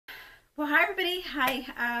Well, hi everybody.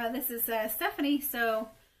 Hi, this is Stephanie. So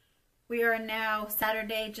we are now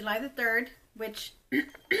Saturday, July the 3rd, which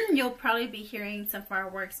you'll probably be hearing some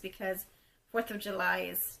fireworks because 4th of July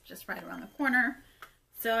is just right around the corner.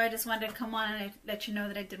 So I just wanted to come on and let you know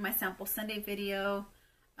that I did my Sample Sunday video.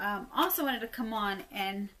 Also wanted to come on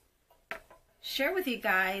and share with you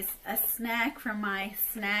guys a snack from my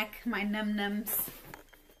Num Nums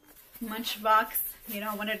Munch box. You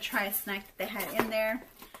know, I wanted to try a snack that they had in there.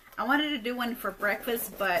 I wanted to do one for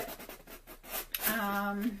breakfast, but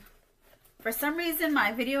for some reason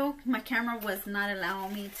my camera was not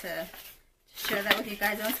allowing me to share that with you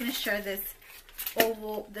guys. I was going to share this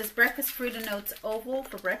breakfast Fruit and Oats oval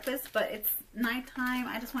for breakfast, but it's nighttime.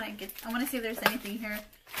 I just want to see if there's anything here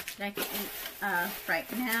that I can eat right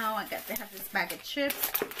now. They have this bag of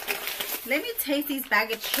chips. Let me taste these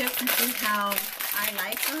bag of chips and see how I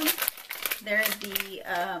like them. They're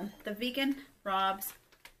the vegan Rob's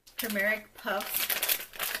turmeric puffs.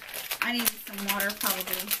 I need some water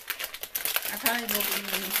probably. I probably will be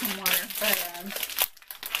needing some water, but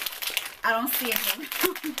I don't see it.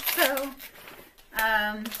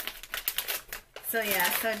 So yeah,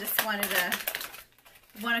 so I just want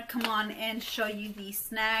to come on and show you these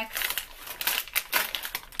snacks.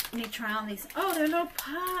 Let me try on these. Oh, they're little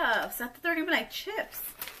puffs. I thought they were gonna be like chips.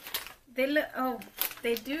 They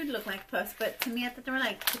do look like puffs, but to me I thought they were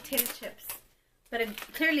like potato chips. But it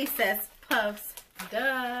clearly says puffs.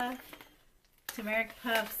 Duh. Turmeric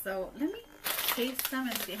puffs. So let me taste some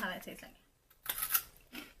and see how that tastes like.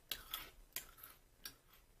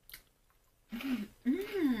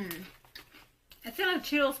 I feel like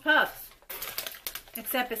Cheetos puffs,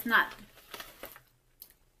 except it's not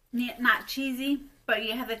cheesy, but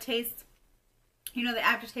you have the taste. You know, the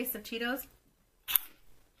aftertaste of Cheetos.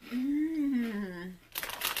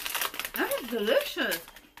 That is delicious.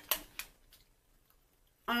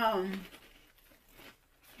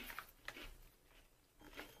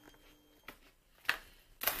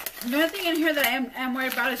 The only thing in here that I am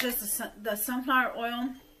worried about is just the sunflower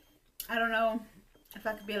oil. I don't know if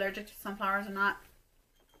I could be allergic to sunflowers or not,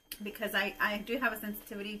 because I do have a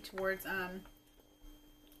sensitivity towards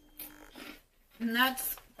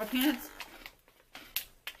nuts or peanuts.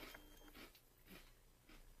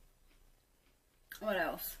 What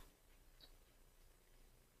else?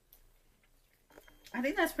 I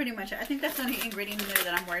think that's pretty much it. I think that's the only ingredient really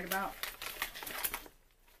that I'm worried about.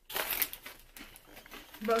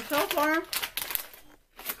 But so far,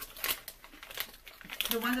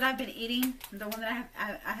 the ones that I've been eating, the one that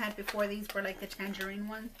I had before these were like the tangerine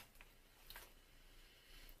ones.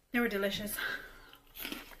 They were delicious.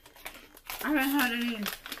 I haven't had any.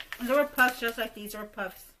 They were puffs just like these. They were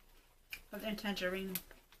puffs in tangerine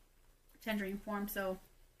form. So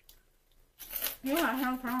yeah, I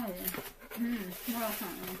have no problem. What else?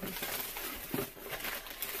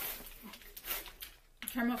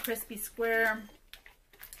 Caramel crispy square.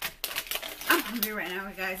 I'm hungry right now,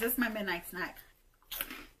 guys. This is my midnight snack.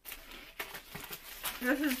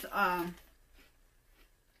 This is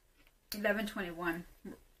 11:21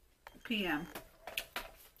 p.m.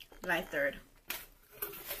 July 3rd.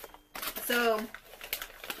 So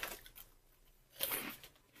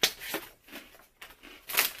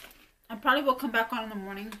I probably will come back on in the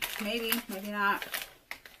morning, maybe not,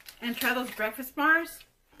 and try those breakfast bars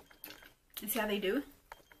and see how they do.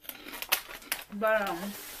 But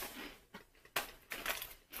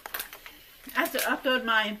I have to upload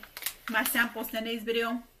my Sample Sundays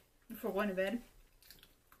video before going to bed.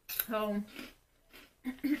 So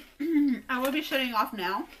I will be shutting off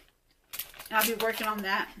now. I'll be working on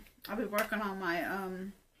that. I'll be working on my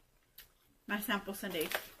my Sample Sundays.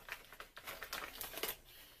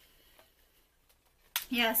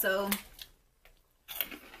 Yeah, so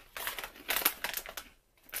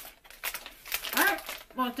alright.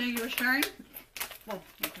 Well, thank you for sharing.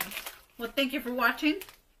 Well, thank you for watching.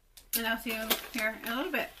 And I'll see you here in a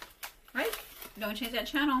little bit. Right? Don't change that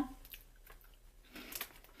channel.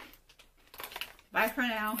 Bye for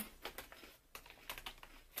now.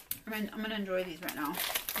 I'm gonna enjoy these right now.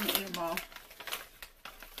 I'm gonna eat them all.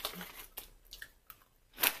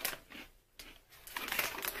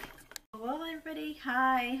 Well, everybody,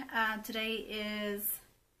 hi. Today is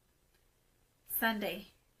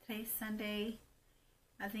Sunday. Today's Sunday.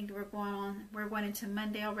 I think we're going into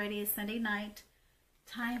Monday already. It's Sunday night.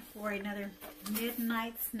 Time for another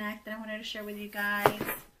midnight snack that I wanted to share with you guys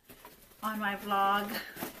on my vlog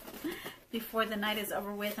before the night is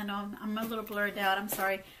over with. I know I'm a little blurred out. I'm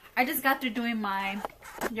sorry. I just got through doing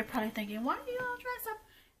you're probably thinking, why are you all dressed up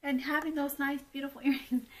and having those nice, beautiful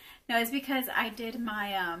earrings? No, it's because I did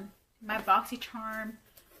my my BoxyCharm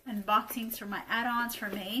unboxings for my add-ons for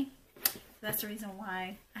May. that's the reason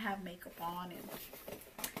why I have makeup on and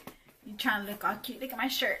you trying to look all cute. Look at my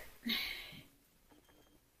shirt.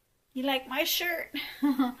 You like my shirt?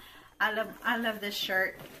 I love this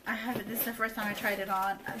shirt. This is the first time I tried it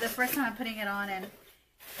on. The first time I'm putting it on, and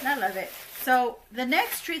I love it. So the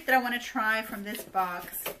next treat that I want to try from this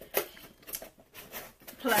box,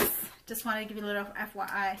 plus just want to give you a little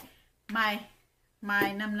FYI, my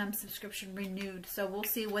Num Num subscription renewed. So we'll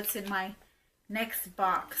see what's in my next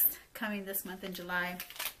box coming this month in July.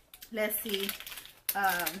 Let's see,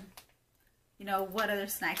 you know, what other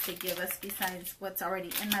snacks they give us besides what's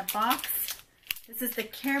already in my box. This is the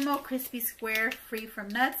Caramel Crispy Square, free from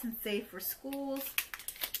nuts and safe for schools.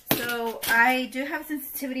 So I do have a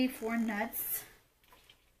sensitivity for nuts.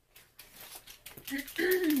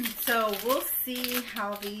 So we'll see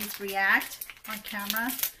how these react on camera.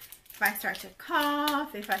 If I start to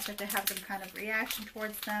cough, if I start to have some kind of reaction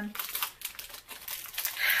towards them.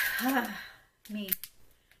 Me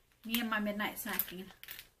and my midnight snacking.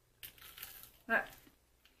 But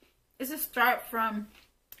it's a start from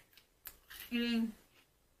eating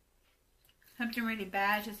something really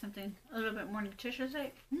bad to something a little bit more nutritious.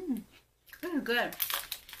 Like, this is good.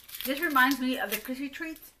 This reminds me of the crispy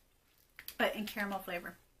treats, but in caramel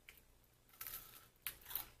flavor.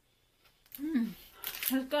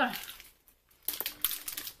 It's good.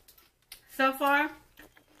 So far,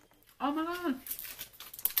 oh my god.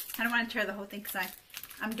 I don't want to tear the whole thing because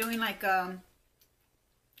I'm doing like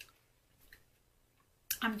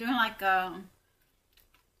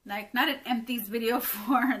not an empties video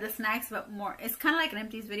for the snacks, but more, it's kind of like an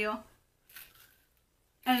empties video.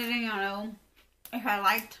 And I didn't know if I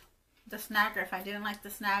liked the snack or if I didn't like the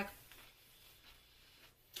snack.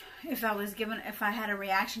 If I had a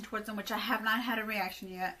reaction towards them, which I have not had a reaction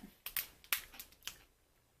yet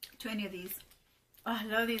to any of these. Oh, I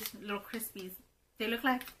love these little crispies. They look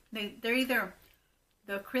like they're either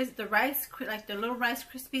the rice, like the little Rice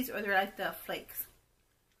Krispies, or they're like the flakes.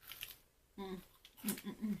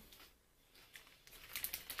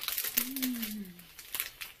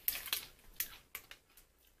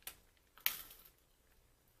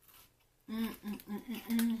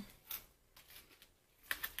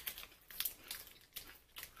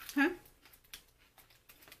 Huh?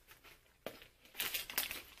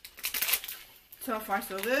 So far,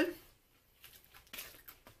 so good.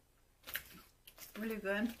 Really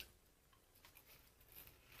good.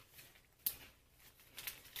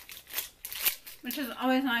 Which is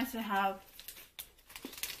always nice to have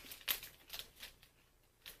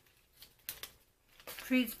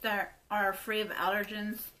treats that are free of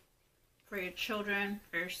allergens for your children,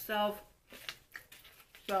 for yourself.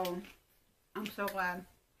 So I'm so glad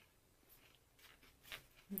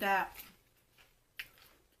that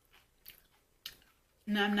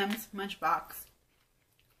Num Num's Munch Box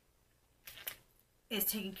is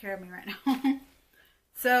taking care of me right now.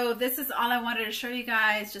 So this is all I wanted to show you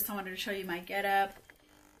guys. Just I wanted to show you my getup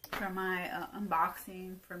for my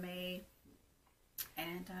unboxing for May,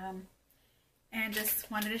 and just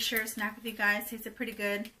wanted to share a snack with you guys. Tasted pretty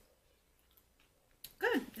good.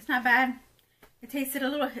 Good. It's not bad. It tasted a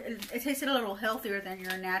little healthier than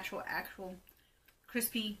your natural actual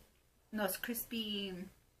crispy. No, it's crispy.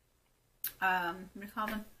 What do you call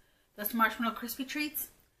them? Those marshmallow crispy treats.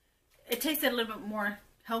 It tasted a little bit more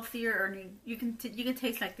healthier, or you can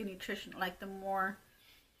taste like the nutrition, like the more,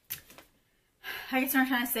 I guess what I'm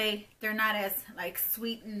trying to say, they're not as like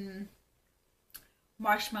sweet and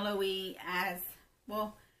marshmallowy as,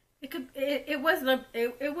 well, it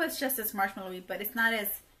was just as marshmallowy, but it's not as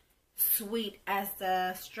sweet as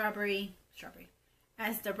the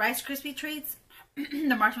as the Rice Krispie treats.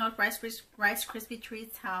 The marshmallow Rice Krispie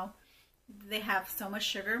treats, how they have so much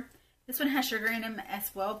sugar. This one has sugar in them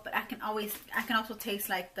as well, but I can also taste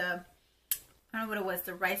like the, I don't know what it was,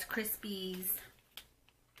 the Rice Krispies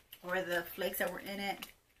or the flakes that were in it.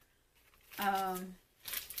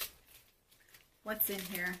 What's in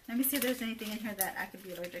here? Let me see if there's anything in here that I could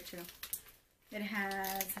be allergic to. It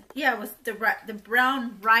has, yeah, it was the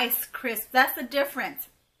brown rice crisp. That's the difference.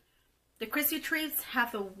 The crispy treats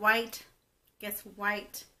have the white,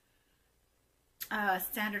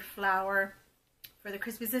 standard flour for the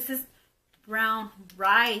Krispies. This is brown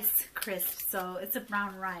rice crisp, so it's a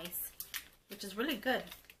brown rice, which is really good.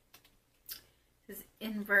 This is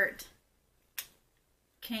invert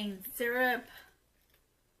cane syrup,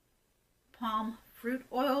 palm fruit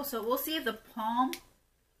oil. So we'll see if the palm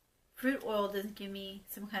fruit oil doesn't give me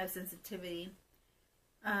some kind of sensitivity.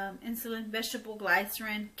 Insulin, vegetable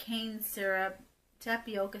glycerin, cane syrup,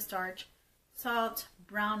 tapioca starch, salt,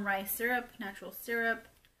 brown rice syrup, natural syrup,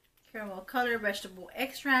 caramel color, vegetable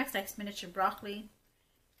extracts like spinach and broccoli,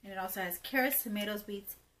 And it also has carrots, tomatoes,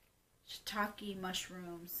 beets, shiitake,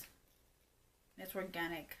 mushrooms. It's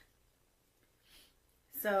organic.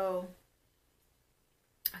 So,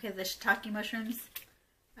 okay, the shiitake mushrooms,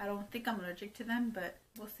 I don't think I'm allergic to them, but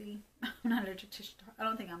we'll see. I'm not allergic to shiitake. I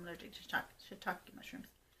don't think I'm allergic to shiitake mushrooms.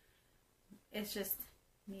 It's just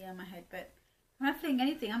me on my head, but I'm not feeling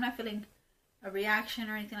anything. I'm not feeling a reaction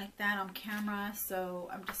or anything like that on camera, so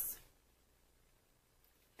I'm gonna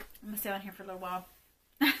stay on here for a little while.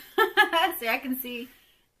 See, I can see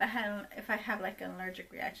if I have like an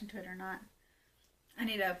allergic reaction to it or not. I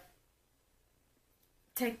need to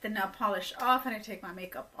take the nail polish off. I need to take my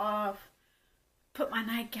makeup off, put my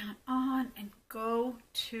nightgown on, and go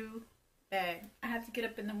to bed. I have to get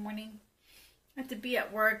up in the morning. I have to be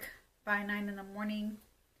at work by 9 in the morning.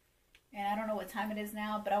 And I don't know what time it is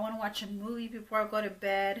now, but I want to watch a movie before I go to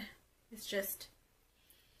bed. It's just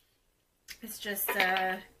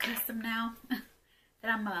custom now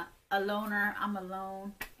that I'm a loner. I'm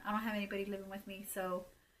alone. I don't have anybody living with me, so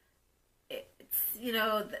it's, you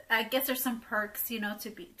know, I guess there's some perks, you know,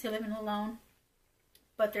 to living alone,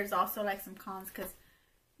 but there's also like some cons, because,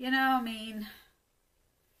 you know, I mean,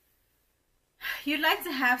 you'd like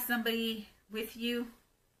to have somebody with you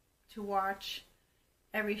to watch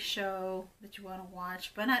every show that you want to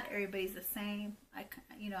watch, but not everybody's the same.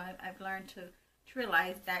 I've learned to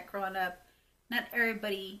realize that growing up, not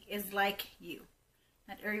everybody is like you.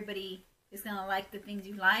 Not everybody is gonna like the things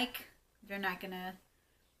you like. They're not gonna,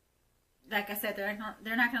 like I said, they're not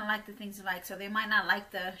gonna like the things you like. So they might not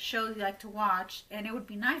like the shows you like to watch, and it would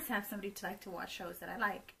be nice to have somebody to like to watch shows that I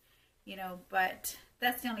like, you know. But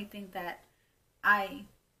that's the only thing that I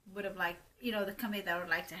would have liked, you know, the company that I would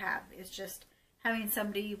like to have is just having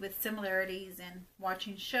somebody with similarities in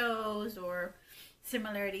watching shows, or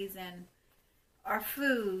similarities in our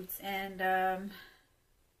foods, and the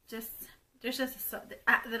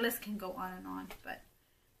list can go on and on. But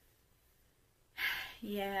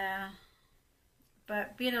yeah,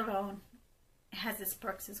 but being alone has its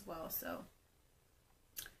perks as well. So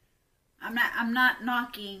I'm not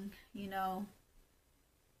knocking, I'm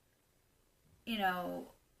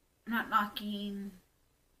not knocking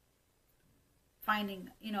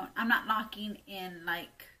I'm not knocking in,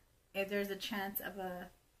 like, if there's a chance of a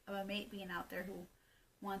mate being out there who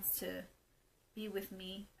wants to be with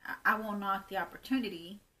me, I won't knock the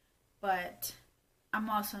opportunity, but I'm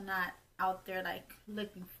also not out there like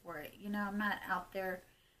looking for it. I'm not out there.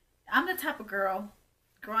 I'm the type of girl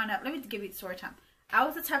growing up. Let me give you the story time. I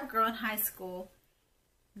was the type of girl in high school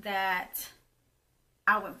that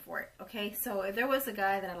I went for it. Okay, so if there was a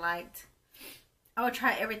guy that I liked, I would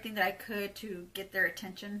try everything that I could to get their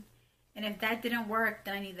attention. And if that didn't work,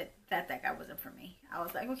 then I knew that guy wasn't for me. I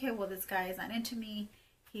was like, okay, well, this guy is not into me.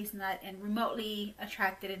 He's not remotely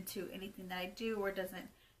attracted into anything that I do or doesn't.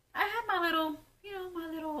 I have my little,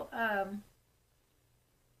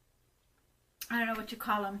 I don't know what you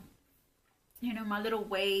call them. My little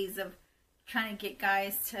ways of trying to get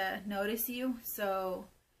guys to notice you. So,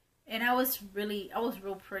 and I was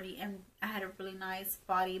real pretty, and I had a really nice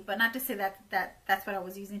body. But not to say that's what I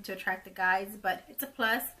was using to attract the guys, but it's a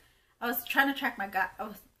plus. I was trying to attract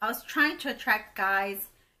I was trying to attract guys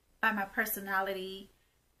by my personality,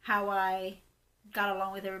 how I got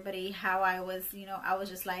along with everybody, how I was, I was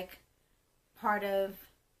just like part of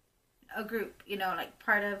a group, like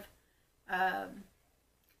part of,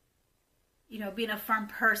 being a fun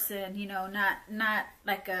person, not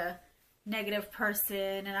like a negative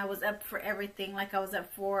person. And I was up for everything, like I was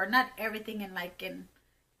up for, not everything in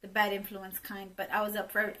the bad influence kind, but I was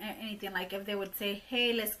up for anything. Like if they would say,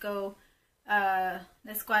 hey, let's go out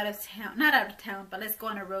of town, not out of town, but let's go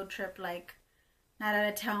on a road trip, like not out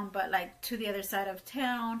of town, but like to the other side of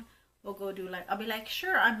town, we'll go do I'll be like,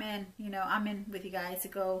 sure, I'm in, I'm in with you guys to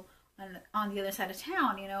go on the other side of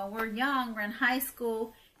town. We're young, we're in high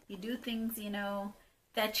school, you do things,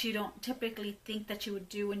 that you don't typically think that you would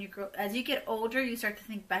do when you grow. As you get older, you start to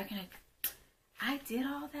think back and like, I did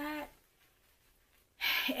all that.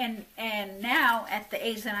 And now at the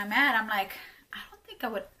age that I'm at, I'm like, I don't think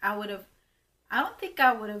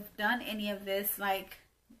I would have done any of this. Like,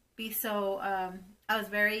 be so, I was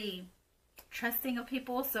very trusting of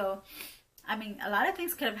people. So, I mean, a lot of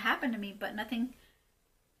things could have happened to me, but nothing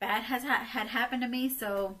bad had happened to me.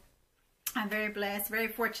 So, I'm very blessed, very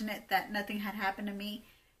fortunate that nothing had happened to me,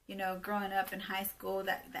 growing up in high school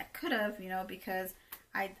that could have, because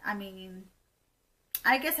I mean,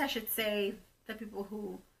 I guess I should say the people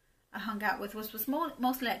who I hung out with was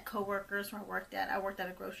mostly like co-workers where I worked at. I worked at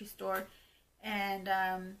a grocery store, and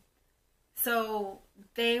so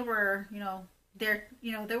they were, there,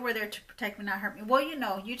 you know, they were there to protect me, not hurt me. Well, you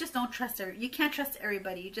know, you just don't trust her. You can't trust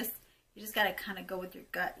everybody. You just gotta kind of go with your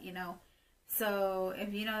gut, you know. So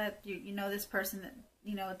if you know that you know this person that,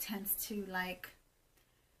 you know, tends to like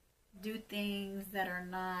do things that are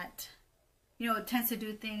not, you know, it tends to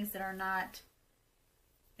do things that are not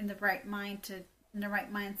in the right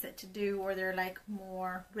mindset to do, or they're like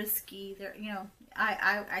more risky. They're, you know,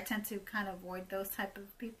 I tend to kind of avoid those type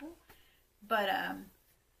of people. But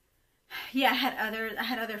yeah, I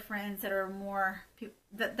had other friends that are more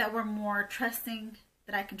that were more trusting,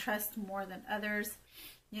 that I can trust more than others,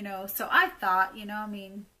 you know. So I thought, you know, I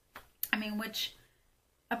mean, which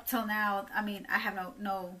up till now, I mean,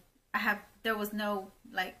 there was no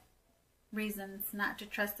like reasons not to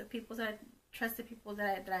trust the people that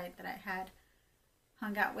I had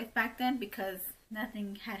hung out with back then, because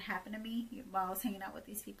nothing had happened to me while I was hanging out with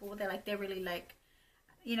these people. They really like,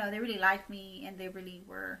 you know, they really liked me, and they really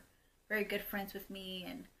were very good friends with me,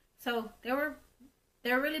 and so they were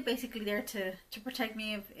really basically there to protect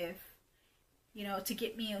me, if you know, to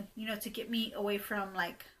get me away from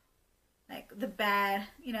like the bad,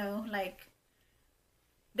 you know, like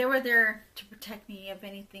they were there to protect me of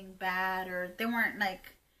anything bad, or they weren't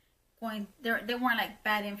like they weren't like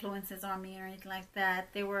bad influences on me or anything like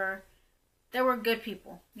that. They were good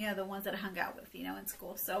people, you know, the ones that I hung out with, you know, in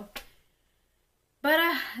school. So, but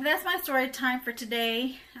that's my story time for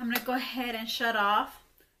today. I'm gonna go ahead and shut off,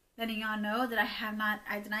 letting y'all know that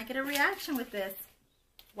I did not get a reaction with this.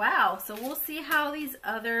 Wow. So we'll see how these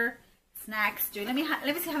other snacks do. Let me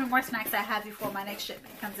see how many more snacks I have before my next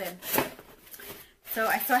shipment comes in. So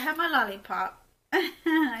I still have my lollipop.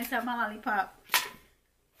 I still have my lollipop.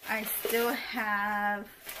 I still have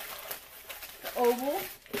the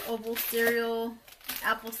oval cereal,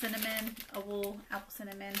 apple cinnamon. It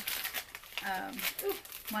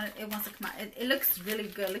wants to come out. It looks really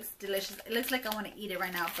good. It looks delicious. It looks like I want to eat it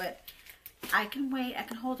right now, but I can wait. I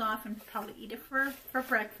can hold off and probably eat it for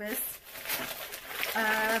breakfast.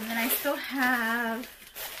 And I still have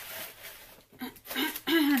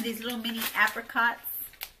these little mini apricots.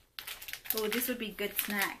 Oh, these would be good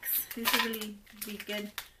snacks. These would really be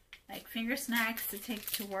good, like finger snacks to take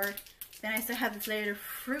to work. Then I still have this later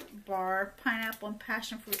fruit bar, pineapple and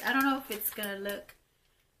passion fruit. I don't know if it's gonna look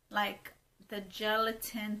like the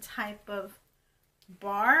gelatin type of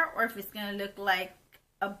bar, or if it's gonna look like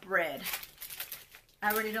a bread.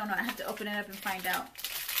 I really don't know. I have to open it up and find out.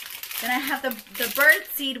 Then I have the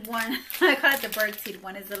birdseed one. I call it the birdseed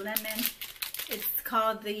one. It's a lemon. It's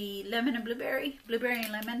called the lemon and blueberry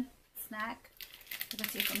and lemon snack. You can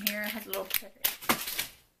see from here. It has a little parrot.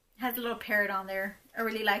 It has a little parrot on there. I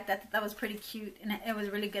really like that. That was pretty cute, and it was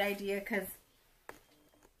a really good idea because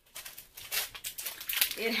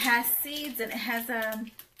it has seeds, and it has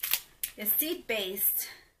it's seed based.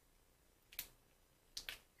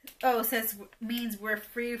 Oh, it says means we're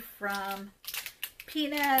free from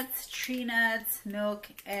peanuts, tree nuts, milk,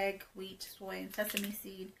 egg, wheat, soy, and sesame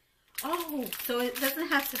seed. Oh, so it doesn't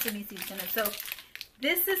have sesame seeds in it. So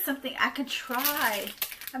this is something I could try.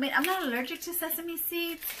 I mean, I'm not allergic to sesame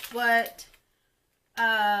seeds, but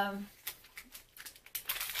I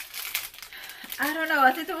don't know.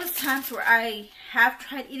 I think there was times where I have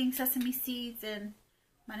tried eating sesame seeds and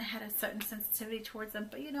might have had a certain sensitivity towards them.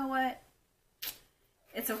 But you know what?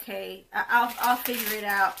 It's okay. I'll figure it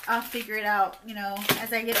out. I'll figure it out, you know,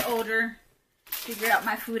 as I get older. Figure out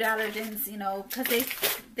my food allergens, you know, because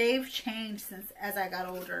they've changed since as I got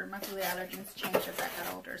older. My food allergens changed as I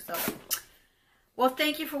got older. So, well,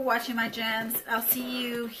 thank you for watching my gems. I'll see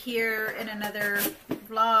you here in another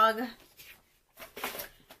vlog.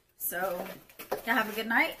 So, y'all have a good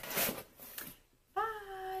night.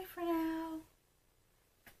 Bye for now.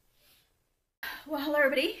 Well, hello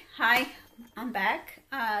everybody. Hi, I'm back.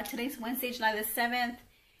 Today's Wednesday, July the 7th,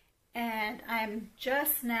 and I'm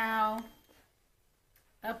just now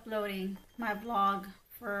uploading my vlog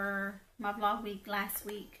for my vlog week last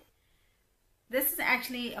week. This is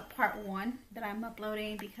actually a part 1 that I'm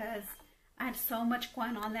uploading because I had so much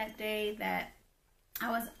going on that day that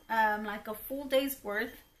I was like a full day's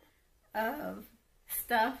worth of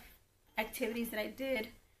stuff, activities that I did,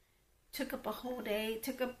 took up a whole day,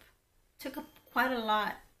 took up quite a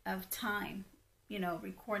lot of time, you know,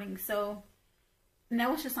 recording. So, and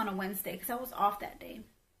that was just on a Wednesday because I was off that day.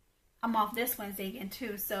 I'm off this Wednesday again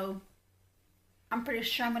too, so I'm pretty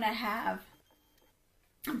sure I'm gonna have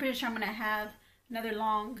another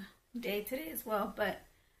long day today as well. But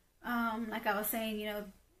like I was saying, you know,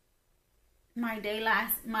 my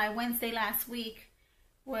Wednesday last week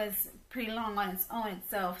was pretty long on its own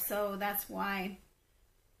itself, so that's why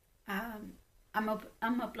I'm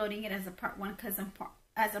uploading it as a part 1, because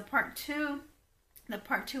as a part 2, The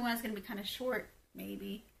part 2 one is going to be kind of short,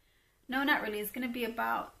 maybe. No, not really. It's going to be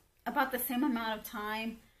about the same amount of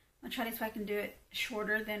time. I'm going to try to see if I can do it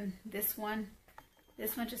shorter than this one.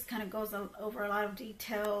 This one just kind of goes over a lot of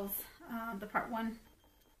details. The part 1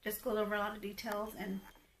 just goes over a lot of details, and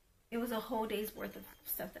it was a whole day's worth of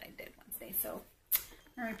stuff that I did Wednesday. So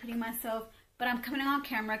I'm repeating myself, but I'm coming on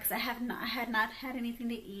camera because I had not had anything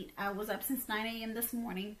to eat. I was up since 9 a.m. this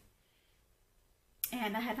morning,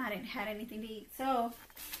 and I had not had anything to eat. So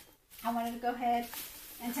I wanted to go ahead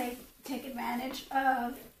and take advantage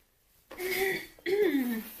of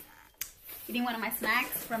eating one of my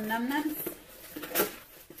snacks from Num Nums.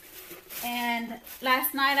 And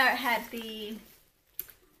last night I had the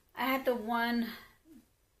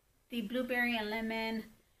blueberry and lemon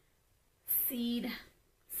seed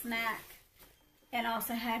snack, and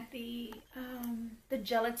also had the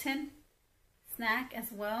gelatin snack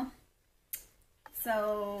as well.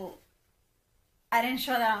 So I didn't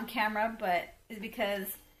show that on camera, but it's because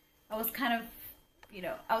I was kind of,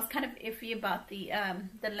 iffy about the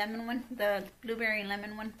lemon one, the blueberry and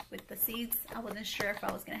lemon one with the seeds. I wasn't sure if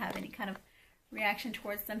I was gonna have any kind of reaction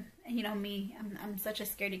towards them. And you know me, I'm such a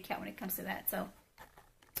scaredy cat when it comes to that. So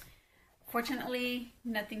fortunately,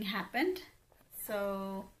 nothing happened.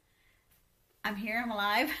 So I'm here, I'm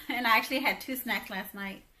alive, and I actually had 2 snacks last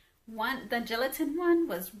night. The gelatin one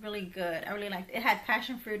was really good. I really liked it. It had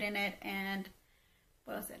passion fruit in it, and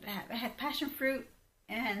what else did it have? It had passion fruit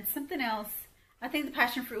and something else. I think the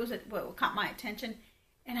passion fruit was what caught my attention,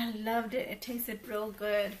 and I loved it. It tasted real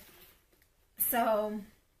good. So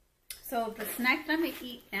the snack that I'm gonna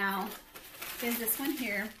eat now is this one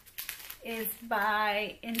here. Is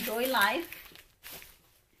by Enjoy Life,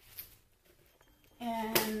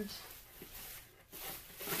 and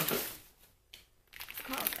it's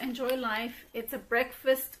called Enjoy Life. It's a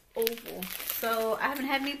breakfast oval. So I haven't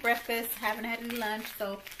had any breakfast, haven't had any lunch,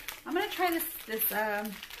 so I'm gonna try this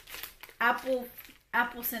apple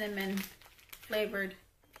cinnamon flavored.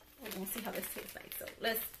 We'll see how this tastes like. So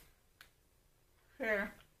let's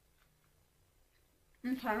here.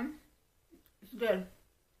 Okay, it's good.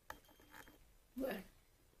 Good.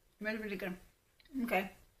 Really, really good.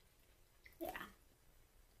 Okay. Yeah.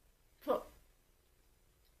 So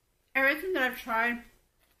everything that I've tried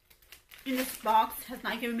in this box has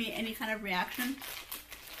not given me any kind of reaction.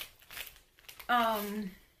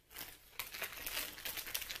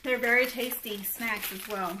 They're very tasty snacks as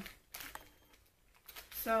well.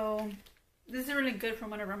 So this is really good for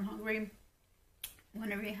whenever I'm hungry,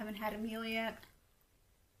 whenever you haven't had a meal yet,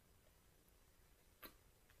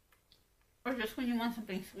 or just when you want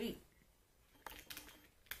something sweet.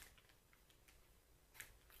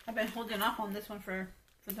 I've been holding off on this one for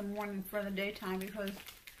the morning, for the daytime, because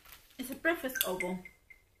it's a breakfast oval.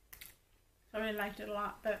 So I really liked it a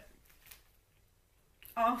lot. But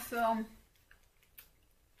also,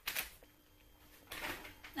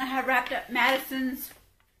 I have wrapped up Madison's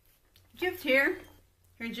gift here.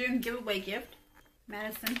 Her June giveaway gift.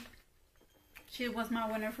 Madison. She was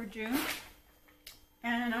my winner for June.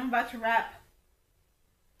 And I'm about to wrap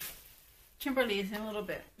Kimberly's in a little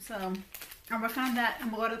bit. So I'm working on that. I'm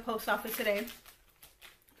going to go to the post office today.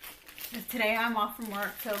 Because today I'm off from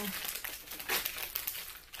work. So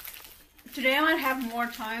today I might have more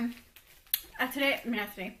time.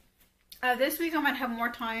 This week I might have more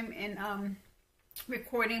time in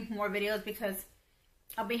recording more videos, because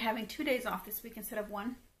I'll be having 2 days off this week instead of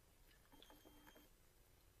 1.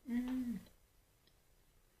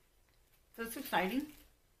 So it's exciting.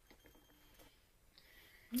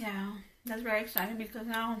 Yeah, that's very exciting, because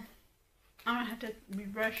now I don't have to be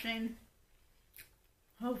rushing.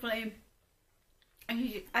 Hopefully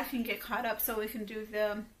I can get caught up so we can do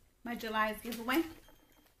my July's giveaway.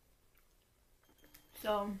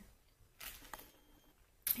 So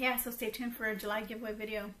yeah, so stay tuned for a July giveaway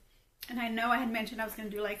video. And I know I had mentioned I was going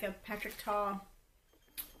to do like a Patrick Ta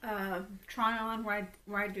try on where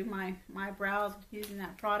I do my brows using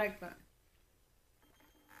that product, but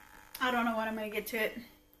I don't know when I'm going to get to it.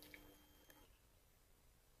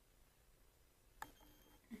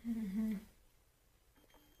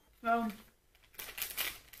 So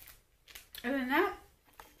other than that,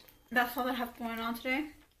 that's all I have going on today.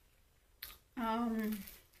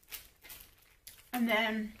 And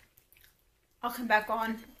then I'll come back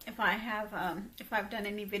on if I have if I've done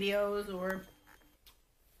any videos, or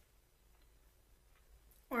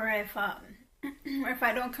if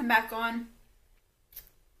I don't come back on.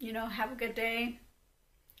 You know, have a good day,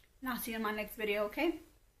 and I'll see you in my next video. Okay,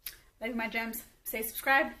 love you, my gems. Stay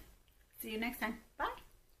subscribed. See you next time. Bye.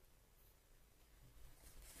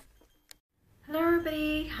 Hello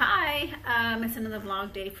everybody, hi. It's another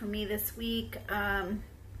vlog day for me this week.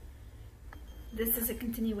 This is a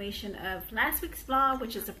continuation of last week's vlog,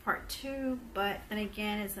 which is a part 2, but then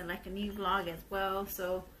again it's like a new vlog as well.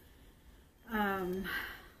 So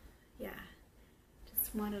yeah,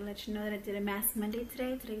 just wanted to let you know that I did a Mask Monday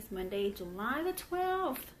today. Today's Monday, July the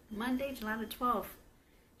 12th. Monday, July the 12th.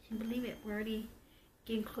 Can't believe it. We're already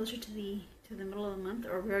getting closer to the middle of the month,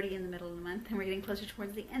 or we're already in the middle of the month, and we're getting closer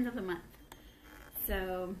towards the end of the month.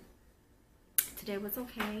 So today was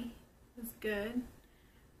okay. It was good.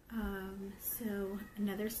 So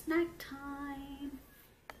another snack time.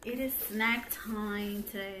 It is snack time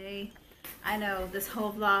today. I know this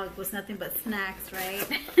whole vlog was nothing but snacks, right?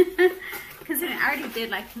 Considering I already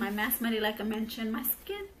did like my Mask Monday, like I mentioned. My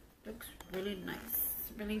skin looks really nice,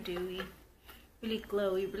 really dewy, really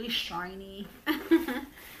glowy, really shiny.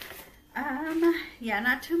 Yeah,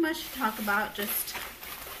 not too much to talk about, just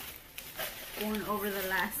going over the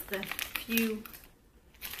few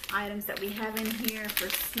items that we have in here for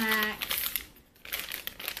snacks.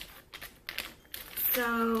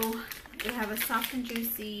 So we have a soft and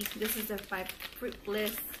juicy. This is a Fruit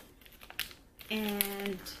Bliss,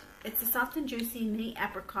 and it's a soft and juicy mini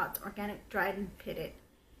apricots, organic, dried and pitted,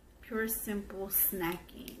 pure simple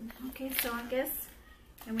snacking. Okay, so I guess,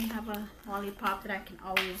 and we have a lollipop that I can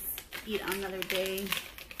always eat on another day.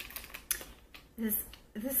 This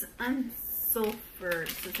unsulfured,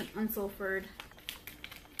 so it's an unsulfured.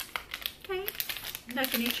 Okay,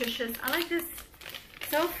 like nutritious. I like this.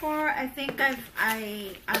 So far, I think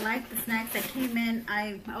I like the snacks that came in.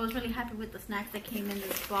 I was really happy with the snacks that came in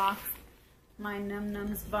this box, my Num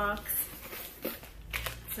Nums box.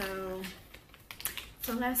 So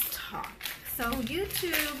let's talk. So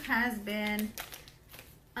YouTube has been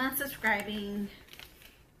unsubscribing.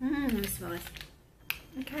 Let me smell this.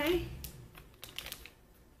 Okay.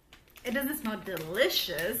 It doesn't smell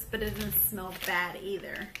delicious, but it doesn't smell bad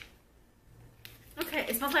either. Okay,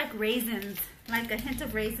 it smells like raisins, like a hint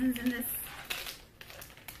of raisins in this.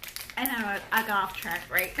 I know I got off track,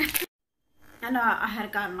 right? I know I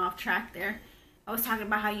had gotten off track there. I was talking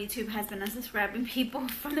about how YouTube has been unsubscribing people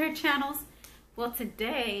from their channels. Well,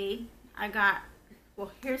 today I got,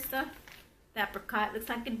 well, here's the apricot. Looks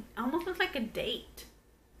like almost looks like a date.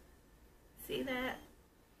 See that?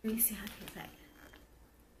 Let me see how it tastes like.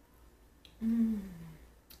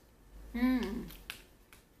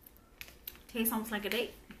 Tastes almost like a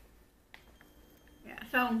date. Yeah,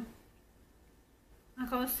 so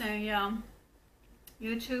like I was saying, yeah,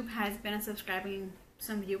 YouTube has been unsubscribing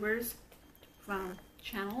some viewers from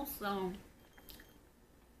channels. So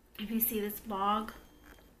if you see this vlog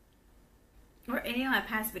or any of my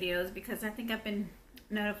past videos, because I think I've been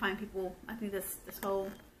notifying people, I think this whole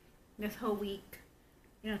week,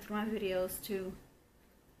 you know, through my videos to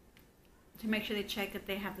make sure they check if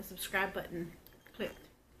they have the subscribe button clicked.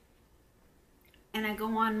 And I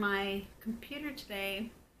go on my computer today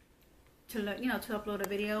to look, you know, to upload a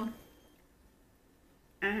video.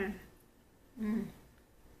 And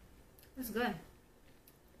it's good.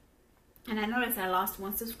 And I noticed I lost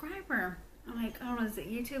 1 subscriber. I'm like, oh, is it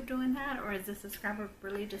YouTube doing that, or is the subscriber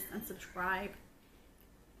really just unsubscribed?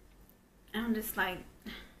 And I'm just like,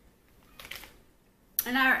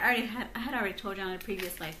 and I had already told you on a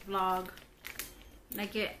previous like vlog. I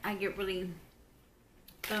get really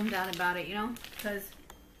bummed out about it, you know, because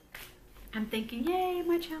I'm thinking, yay,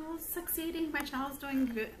 my channel is succeeding, my channel's doing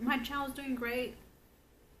good, my channel's doing great,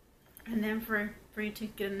 and then for you to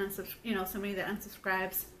get somebody that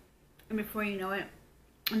unsubscribes, and before you know it,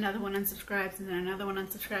 another one unsubscribes, and then another one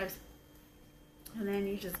unsubscribes, and then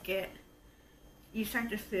you start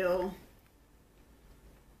to feel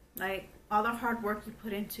like all the hard work you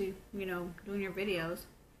put into, you know, doing your videos,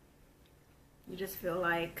 you just feel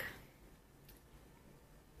like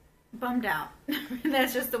bummed out.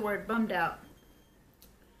 That's just the word, bummed out.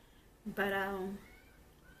 But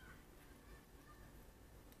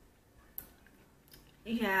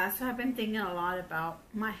yeah, so I've been thinking a lot about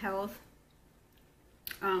my health.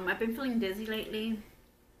 I've been feeling dizzy lately.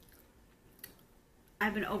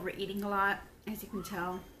 I've been overeating a lot, as you can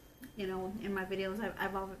tell, you know, in my videos.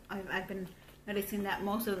 I've been noticing that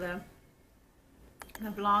most of the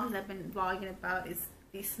vlogs I've been vlogging about is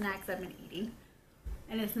these snacks I've been eating.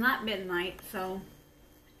 And it's not midnight, so,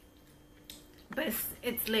 but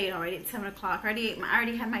it's late already. It's 7 o'clock. I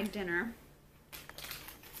already had my dinner.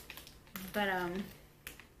 But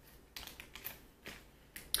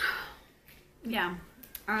yeah,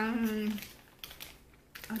 I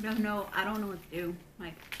don't know what to do.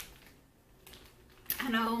 Like, I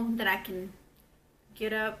know that I can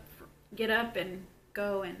get up and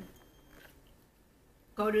go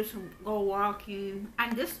go walking.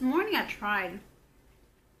 And this morning I tried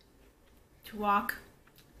to walk,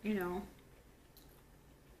 you know,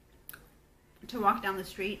 to walk down the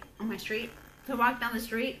street, on my street, to walk down the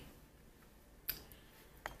street.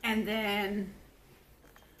 And then,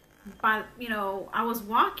 but, you know, I was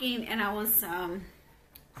walking and I was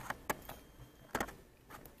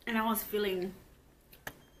feeling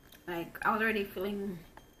like, I was already feeling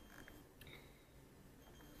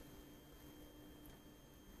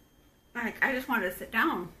like I just wanted to sit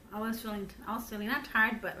down. I was feeling not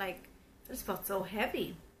tired, but like, I just felt so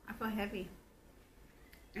heavy. I felt heavy.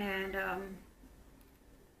 And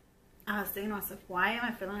I was thinking to myself, why am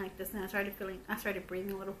I feeling like this? And I started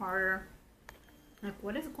breathing a little harder. Like,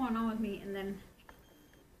 what is going on with me? And then,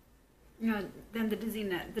 you know, then the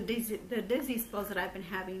dizzy spells that I've been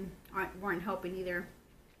having weren't helping either.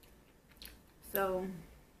 So,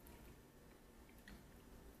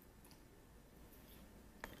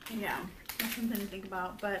 yeah, that's something to think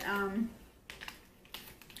about. But I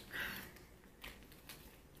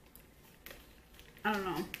don't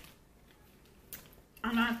know.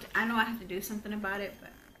 I know I have to do something about it,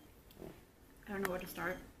 but I don't know where to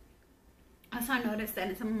start. Also, I noticed that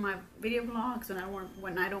in some of my video vlogs,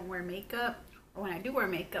 when I don't wear makeup, or when I do wear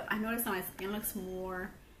makeup, I notice that my skin looks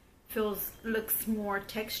more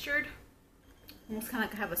textured, almost kind of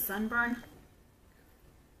like I have a sunburn,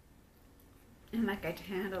 and like I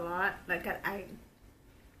tanned a lot. Like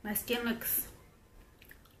my skin looks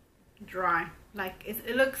dry. Like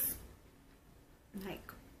it looks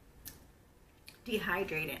like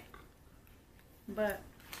dehydrated. But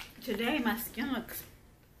today my skin looks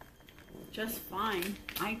just fine,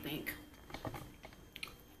 I think.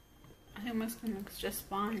 I think my skin looks just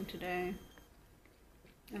fine today.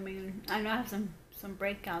 I mean, I know I have some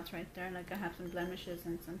breakouts right there, like I have some blemishes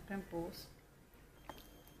and some pimples.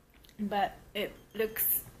 But it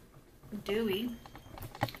looks dewy.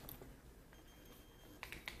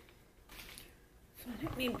 So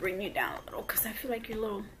let me bring you down a little, because I feel like you're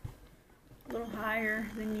a little higher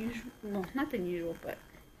than usual. Well, not than usual, but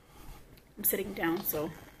I'm sitting down, so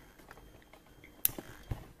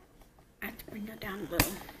I have to bring that down a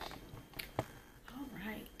little.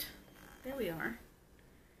 Alright, there we are.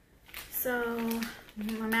 So,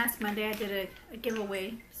 my Mask Monday, I did a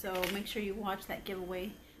giveaway, so make sure you watch that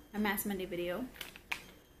giveaway, my Mask Monday video.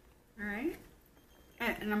 Alright,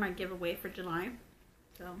 and I'm going to give away for July.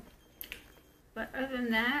 So, but other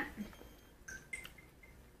than that,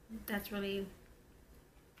 that's really, you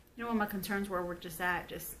know, what my concerns were just that,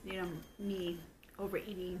 just, you know, me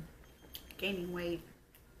overeating, gaining weight,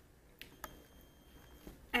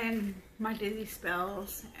 and my dizzy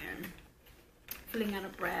spells, and feeling out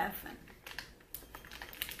of breath. And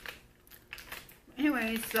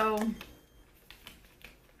anyway, so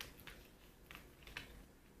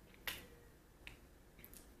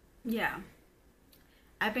yeah,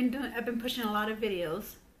 I've been pushing a lot of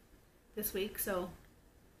videos this week, so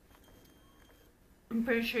I'm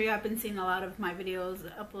pretty sure y'all have been seeing a lot of my videos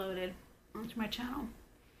uploaded onto my channel.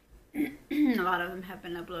 A lot of them have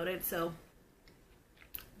been uploaded, so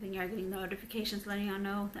I think y'all are getting notifications letting y'all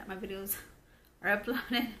know that my videos are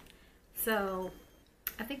uploaded. So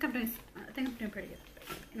I think I'm doing pretty good.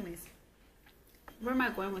 Anyways, where am I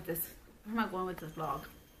going with this? Where am I going with this vlog?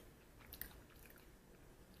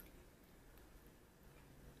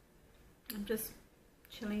 I'm just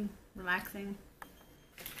chilling, relaxing.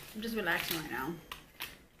 I'm just relaxing right now.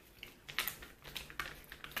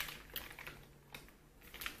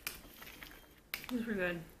 These were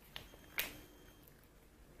good.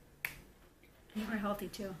 These were healthy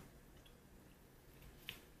too.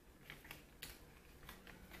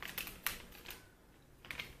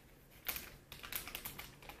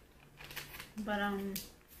 But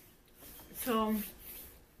so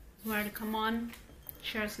I wanted to come on,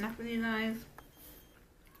 share a snack with you guys,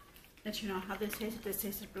 let you know how this tastes. This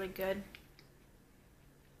tastes really good.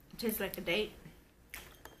 It tastes like a date.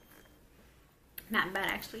 Not bad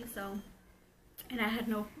actually. So, and I had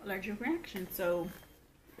no allergic reaction. So,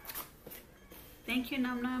 thank you,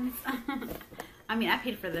 Num Nums. I mean, I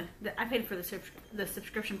paid for the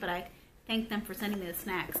subscription, but I thanked them for sending me the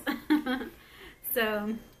snacks.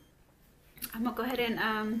 So, I'm gonna go ahead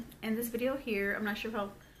and end this video here. I'm not sure if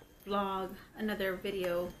I'll vlog another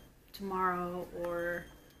video tomorrow or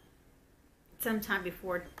sometime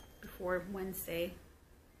before Wednesday,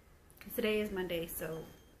 because today is Monday. So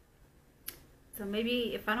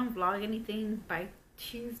maybe if I don't vlog anything by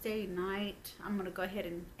Tuesday night, I'm gonna go ahead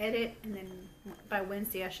and edit, and then by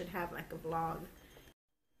Wednesday I should have like a vlog,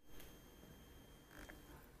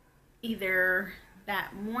 either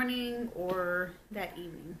that morning or that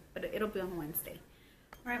evening, but it'll be on Wednesday.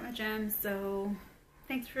 Alright, my gems, so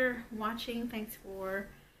thanks for watching, thanks for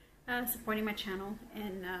supporting my channel,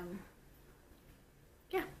 and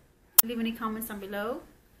yeah, leave any comments down below.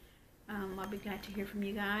 I'll be glad to hear from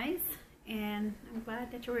you guys, and I'm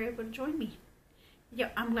glad that you were able to join me. Yeah,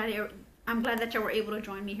 I'm glad that you were able to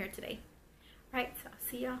join me here today. Alright, so I'll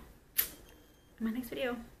see y'all in my next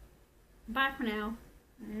video. Bye for now.